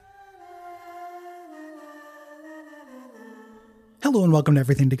Hello and welcome to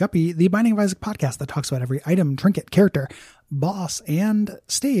Everything to Guppy, the Binding of Isaac podcast that talks about every item, trinket, character, boss, and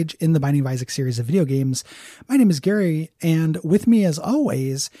stage in the Binding of Isaac series of video games. My name is Gary, and with me as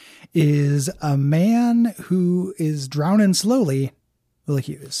always is a man who is drowning slowly, Will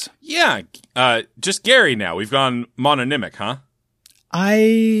Hughes. Yeah, just Gary now. We've gone mononymic, huh?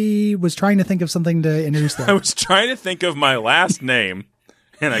 I was trying to think of something to introduce that. I was trying to think of my last name,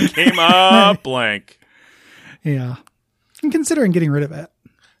 and I came up blank. Yeah. I'm considering getting rid of it.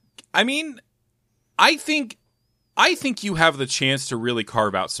 I mean, I think you have the chance to really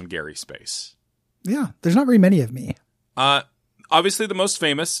carve out some Gary space. Yeah, there's not very many of me. Obviously the most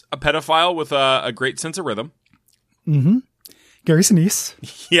famous, a pedophile with a great sense of rhythm. Mm-hmm. Gary Sinise.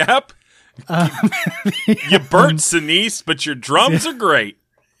 Yep. You burnt Sinise, but your drums are great.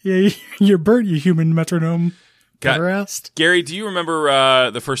 Yeah, you're burnt, you human metronome. Gary, do you remember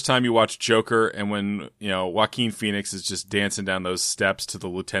the first time you watched Joker and when, Joaquin Phoenix is just dancing down those steps to the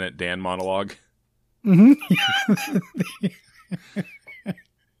Lieutenant Dan monologue? Mm-hmm.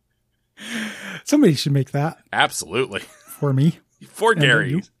 Somebody should make that. Absolutely. For me. For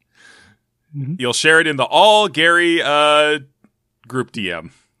Gary. Mm-hmm. You'll share it in the all Gary group DM,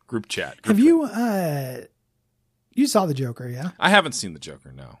 group chat. Have you you saw the Joker, yeah? I haven't seen the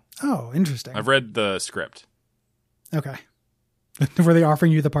Joker, no. Oh, interesting. I've read the script. Okay. Were they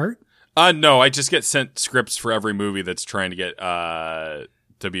offering you the part? No, I just get sent scripts for every movie that's trying to get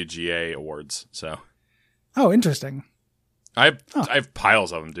WGA awards. So. Oh, interesting. I have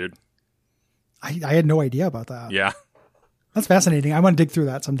piles of them, dude. I had no idea about that. Yeah. That's fascinating. I want to dig through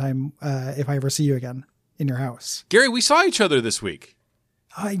that sometime if I ever see you again in your house. Gary, we saw each other this week.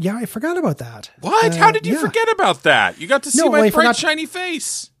 Yeah, I forgot about that. What? How did you forget about that? You got to see my bright, shiny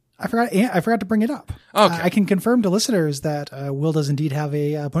face. I forgot to bring it up. Okay. I can confirm to listeners that Will does indeed have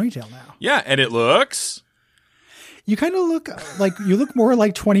a ponytail now. Yeah, and it looks... You kind of look more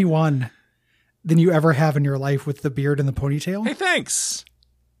like 21 than you ever have in your life with the beard and the ponytail. Hey, thanks.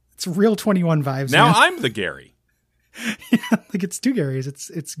 It's real 21 vibes. Now man. I'm the Gary. Yeah, like it's two Garys.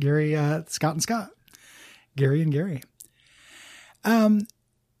 It's Gary, Scott and Scott. Gary and Gary.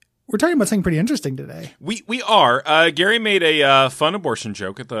 We're talking about something pretty interesting today. We are. Gary made a fun abortion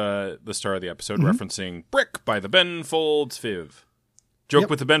joke at the start of the episode, referencing Brick by the Ben Folds 5. Joke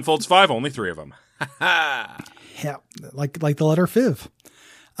with the Ben Folds 5, only 3 of them. Yeah, like the letter Fiv.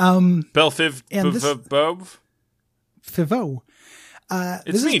 Bell Fiv, Bove? Fivo.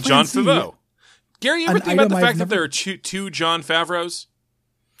 It's me, John Favreau. Gary, you ever think about the fact that there are two John Favreaus?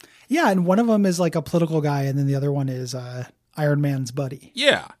 Yeah, and one of them is like a political guy, and then the other one is Iron Man's buddy.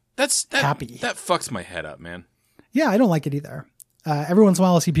 Yeah. That Happy. That fucks my head up, man. Yeah, I don't like it either. Every once in a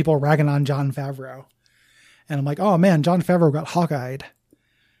while I see people ragging on Jon Favreau. And I'm like, oh man, Jon Favreau got Hawkeyed.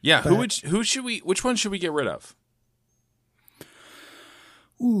 Yeah, which one should we get rid of?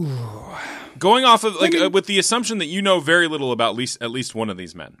 Ooh. Going off of with the assumption that you know very little about at least one of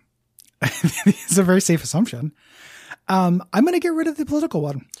these men. It's a very safe assumption. I'm going to get rid of the political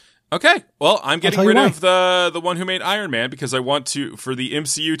one. Okay, well, I'm getting rid of the one who made Iron Man because I want for the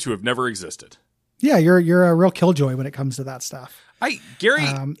MCU to have never existed. Yeah, you're a real killjoy when it comes to that stuff. Gary,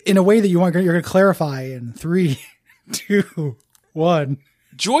 in a way that you're going to clarify in 3, 2, 1.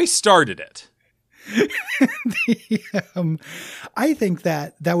 Joy started it. I think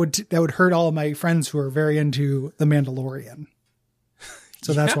that would hurt all of my friends who are very into The Mandalorian.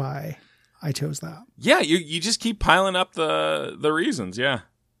 So that's why I chose that. Yeah, you just keep piling up the reasons. Yeah.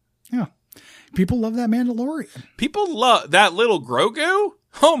 Yeah. People love that Mandalorian. People love that little Grogu.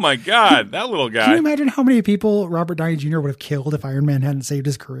 Oh my God, that little guy. Can you imagine how many people Robert Downey Jr. would have killed if Iron Man hadn't saved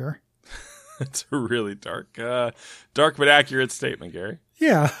his career? That's a really dark but accurate statement, Gary.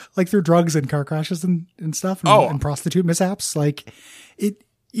 Yeah, like through drugs and car crashes and stuff and prostitute mishaps. Like it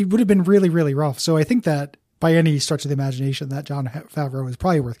would have been really, really rough. So I think that by any stretch of the imagination, that Jon Favreau is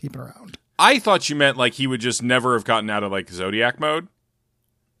probably worth keeping around. I thought you meant like he would just never have gotten out of like Zodiac mode.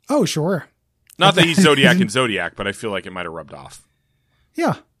 Oh, sure. Not that he's Zodiac and Zodiac, but I feel like it might have rubbed off.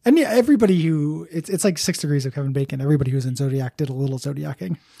 Yeah. And yeah, everybody who it's like 6 degrees of Kevin Bacon. Everybody who's in Zodiac did a little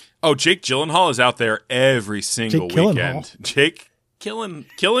Zodiacing. Oh, Jake Gyllenhaal is out there every single weekend. Jake killing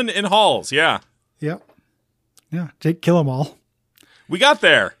in halls. Yeah. Yep. Yeah. Jake kill 'em all. We got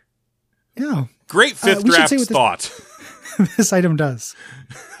there. Yeah. Great fifth draft thought. This item does.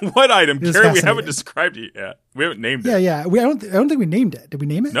 What item, Gary? We haven't described it yet. We haven't named it. Yeah. I don't think we named it. Did we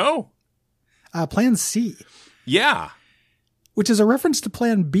name it? No. Plan C. Yeah. Which is a reference to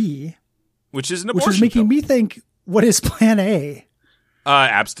Plan B. Which is an abortion. Which is making me think, what is Plan A?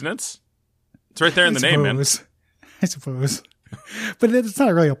 Abstinence. It's right there in the name, man. I suppose. But it's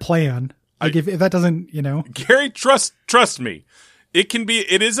not really a plan. Like if that doesn't, Gary, trust me.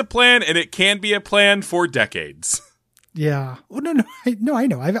 It is a plan, and it can be a plan for decades. Yeah. Well, no, I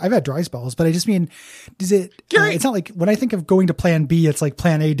know. I've had dry spells, but I just mean, does it, Gary, it's not like when I think of going to plan B, it's like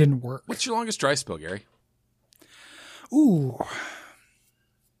plan A didn't work. What's your longest dry spell, Gary? Ooh,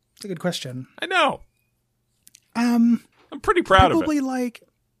 it's a good question. I know. I'm pretty proud of it. Probably like,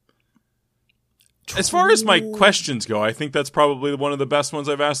 as far as my questions go, I think that's probably one of the best ones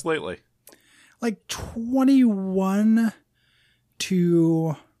I've asked lately. Like 21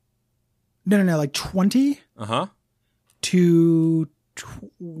 to, no, like 20 to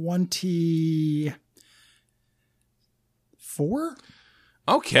 24.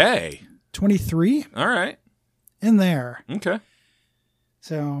 Okay. 23. All right. In there. Okay.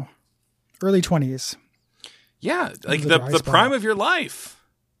 So early 20s. Yeah. Like the prime of your life.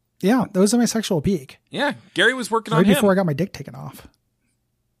 Yeah. That was my sexual peak. Yeah. Gary was working on right him. before I got my dick taken off.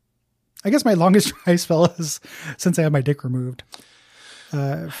 I guess my longest dry spell is since I had my dick removed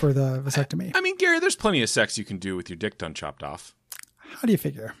for the vasectomy. I mean, Gary, there's plenty of sex you can do with your dick done chopped off. How do you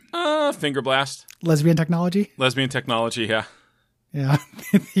figure? Finger blast. Lesbian technology? Lesbian technology, yeah. Yeah.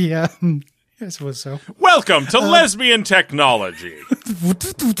 Yeah. I suppose so. Welcome to lesbian technology.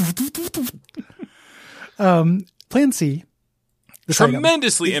 Plan C.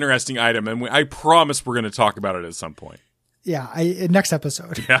 Tremendously interesting item, and I promise we're going to talk about it at some point. Yeah, next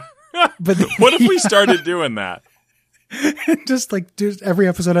episode. Yeah. But what if we started doing that? just every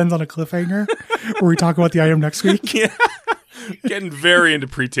episode ends on a cliffhanger where we talk about the item next week. Yeah. Getting very into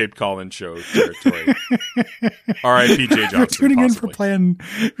pre-taped call-in show territory. R.I.P. Jay Johnson. If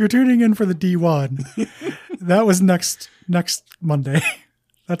you're tuning in for the D1, that was next Monday.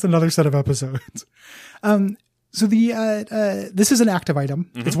 That's another set of episodes. So this is an active item.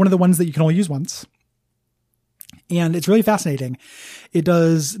 Mm-hmm. It's one of the ones that you can only use once. And it's really fascinating. It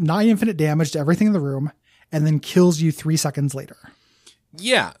does nigh infinite damage to everything in the room and then kills you 3 seconds later.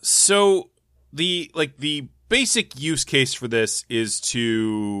 Yeah. So the basic use case for this is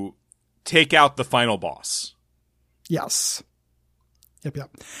to take out the final boss. Yes. Yep.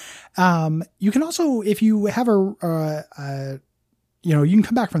 You can also, if you have you can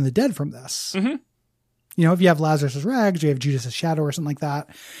come back from the dead from this. Mm-hmm. You know, if you have Lazarus's Rags, you have Judas's Shadow or something like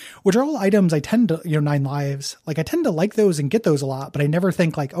that, which are all items I tend to, 9 lives. Like I tend to like those and get those a lot, but I never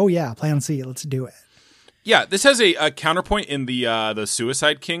think like, oh yeah, plan C, let's do it. Yeah, this has a counterpoint in the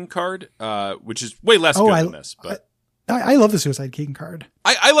Suicide King card, which is way less good than this. But I love the Suicide King card.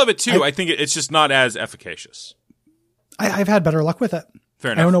 I love it too. I think it's just not as efficacious. I've had better luck with it.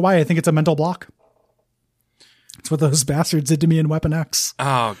 Fair enough. I don't know why. I think it's a mental block. It's what those bastards did to me in Weapon X.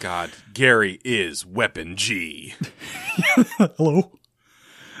 Oh, God. Gary is Weapon G. Hello.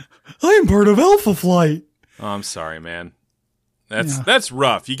 I'm part of Alpha Flight. Oh, I'm sorry, man. That's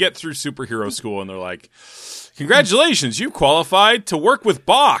rough. You get through superhero school and they're like, congratulations, you qualified to work with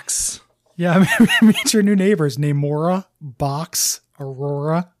Box. Yeah, meet your new neighbors. Namora, Box,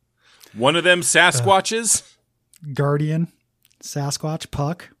 Aurora. One of them Sasquatches. Guardian, Sasquatch,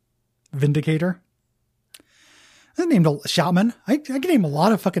 Puck, Vindicator. I named a Shaman. I can name a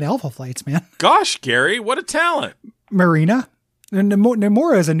lot of fucking Alpha Flights, man. Gosh, Gary, what a talent. Marina.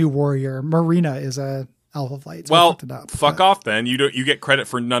 Namora is a new warrior. Marina is a Alpha Flight. So well, fuck off then. You get credit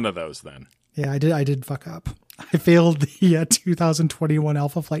for none of those then. Yeah, I did fuck up. I failed the 2021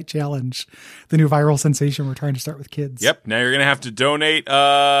 Alpha Flight Challenge, the new viral sensation we're trying to start with kids. Yep. Now you're going to have to donate,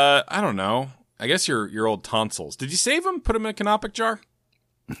 I don't know. I guess your old tonsils. Did you save them? Put them in a canopic jar?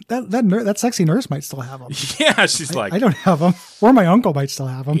 That sexy nurse might still have them. Yeah, she's I don't have them. Or my uncle might still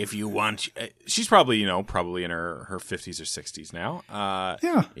have them. If you want, she's probably in her 50s or 60s now.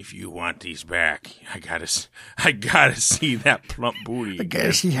 Yeah. If you want these back, I gotta see that plump booty. I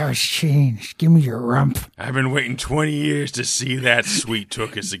gotta see how it's changed. Give me your rump. I've been waiting 20 years to see that sweet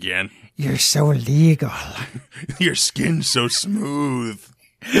tuchus again. You're so illegal. Your skin's so smooth.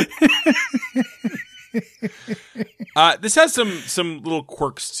 This has some little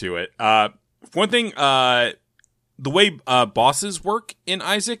quirks to it. One thing, the way bosses work in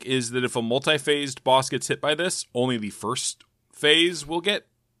Isaac is that if a multi-phased boss gets hit by this, only the first phase will get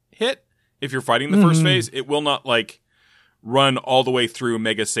hit. If you're fighting the first phase, it will not run all the way through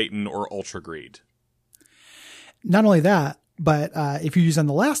Mega Satan or Ultra Greed. Not only that, but if you use on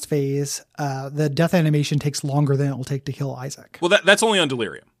the last phase, the death animation takes longer than it will take to kill Isaac. Well, that's only on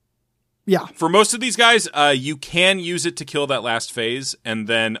Delirium. Yeah. For most of these guys, you can use it to kill that last phase, and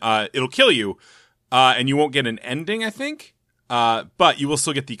then it'll kill you, and you won't get an ending, I think. But you will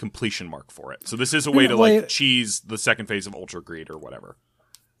still get the completion mark for it. So this is a way to cheese the second phase of Ultra Greed or whatever.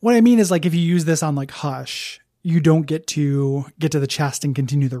 What I mean is if you use this on Hush, you don't get to the chest and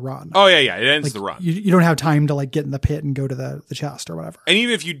continue the run. Oh yeah. It ends the run. You don't have time to like get in the pit and go to the chest or whatever. And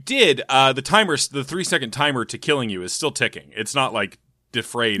even if you did, the 3-second timer to killing you is still ticking. It's not like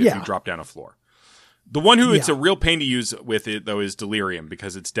defrayed if you drop down a floor. The one who it's a real pain to use with it though is Delirium,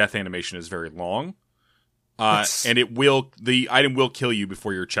 because its death animation is very long. And the item will kill you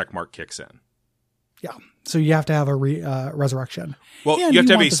before your check mark kicks in. Yeah. So you have to have a resurrection. Well, and you have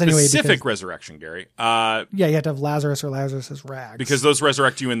to have a specific resurrection, Gary. You have to have Lazarus or Lazarus's rags. Because those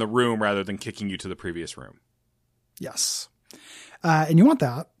resurrect you in the room rather than kicking you to the previous room. Yes. And you want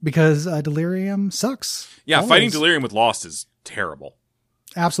that because Delirium sucks. Yeah, always. Fighting Delirium with Lost is terrible.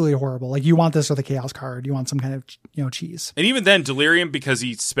 Absolutely horrible. Like you want this or the Chaos card. You want some kind of cheese. And even then, Delirium, because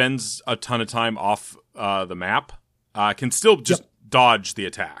he spends a ton of time off the map, can still just dodge the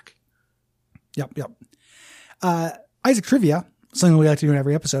attack. Yep. Isaac Trivia, something we like to do in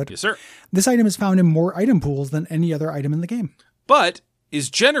every episode. Yes, sir. This item is found in more item pools than any other item in the game. But is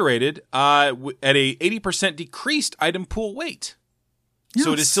generated at a 80% decreased item pool weight. Yes.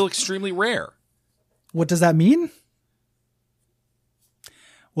 So it is still extremely rare. What does that mean?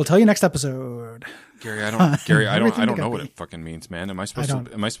 We'll tell you next episode. Gary, I don't know what it fucking means, man. Am I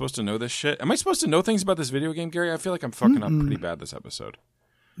supposed to know this shit? Am I supposed to know things about this video game, Gary? I feel like I'm fucking up pretty bad this episode.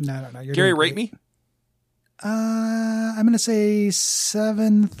 No. Gary, rate me? I'm going to say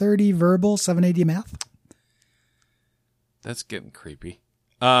 730 verbal, 780 math. That's getting creepy.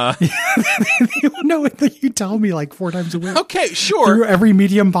 No, you tell me like 4 times a week. Okay, sure. Through every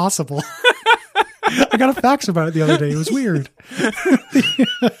medium possible. I got a fax about it the other day. It was weird.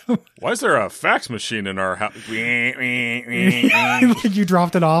 Why is there a fax machine in our house? Like you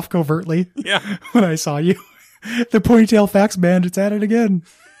dropped it off covertly. Yeah. When I saw you. The ponytail fax bandit's at it again.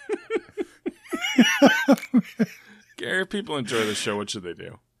 Gary, if people enjoy the show, what should they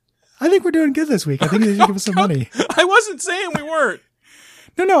do? I think we're doing good this week. I think they should give us some money. I wasn't saying we weren't.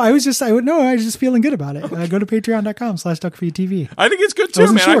 No, I was just feeling good about it. Go to patreon.com/duckfeedtv. I think it's good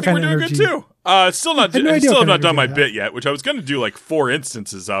too, man. I think we're doing good too. Still not done my bit yet, which I was going to do like 4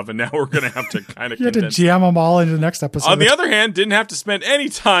 instances of, and now we're going to have to kind of you had to jam them all into the next episode. On the other hand, didn't have to spend any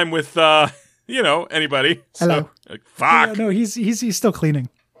time with, anybody. Hello. So, fuck. Yeah, no, he's still cleaning.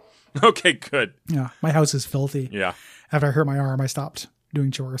 Okay, good. Yeah, my house is filthy. Yeah. After I hurt my arm, I stopped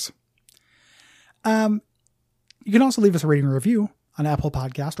doing chores. You can also leave us a rating or review on Apple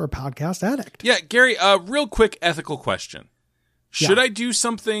Podcast or Podcast Addict. Yeah, Gary, real quick ethical question. Should I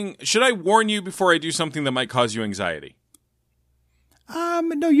warn you before I do something that might cause you anxiety?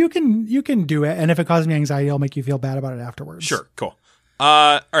 No, you can do it. And if it causes me anxiety, I'll make you feel bad about it afterwards. Sure. Cool.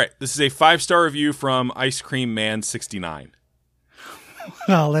 All right. This is a 5-star review from Ice Cream Man 69.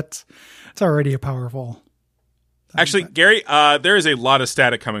 Well, that's already a powerful. Actually, Gary, there is a lot of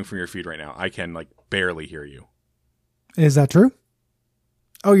static coming from your feed right now. I can barely hear you. Is that true?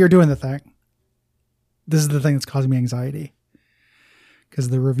 Oh, you're doing the thing. This is the thing that's causing me anxiety. Because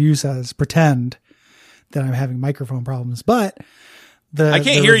the review says, pretend that I'm having microphone problems. But I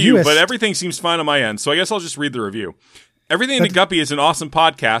can't hear you, but everything seems fine on my end. So I guess I'll just read the review. Everything in the Guppy is an awesome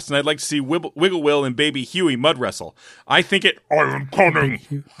podcast, and I'd like to see Wiggle Will and Baby Huey mud wrestle. I think it... I am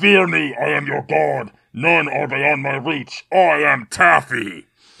coming. Fear me, I am your god. None are beyond my reach. I am Taffy.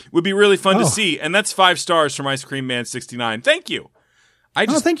 Would be really fun to see, and that's 5 stars from Ice Cream Man 69. Thank you.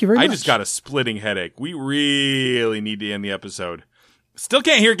 Thank you very much. I just got a splitting headache. We really need to end the episode. Still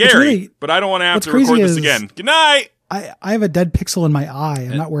can't hear Gary, but I don't want to have to record this again. Good night. I have a dead pixel in my eye.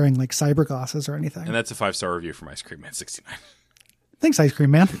 I'm not wearing cyber glasses or anything. And that's a 5-star review from Ice Cream Man 69. Thanks, Ice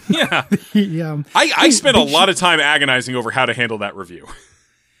Cream Man. Yeah. I spent a lot of time agonizing over how to handle that review.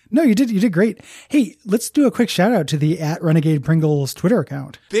 No, you did great. Hey, let's do a quick shout out to the @RenegadePringles Twitter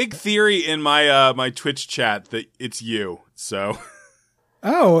account. Big theory in my my Twitch chat that it's you. So.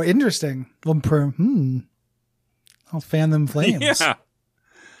 Oh, interesting. Well, I'll fan them flames. Yeah.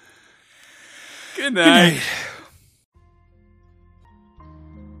 Good night.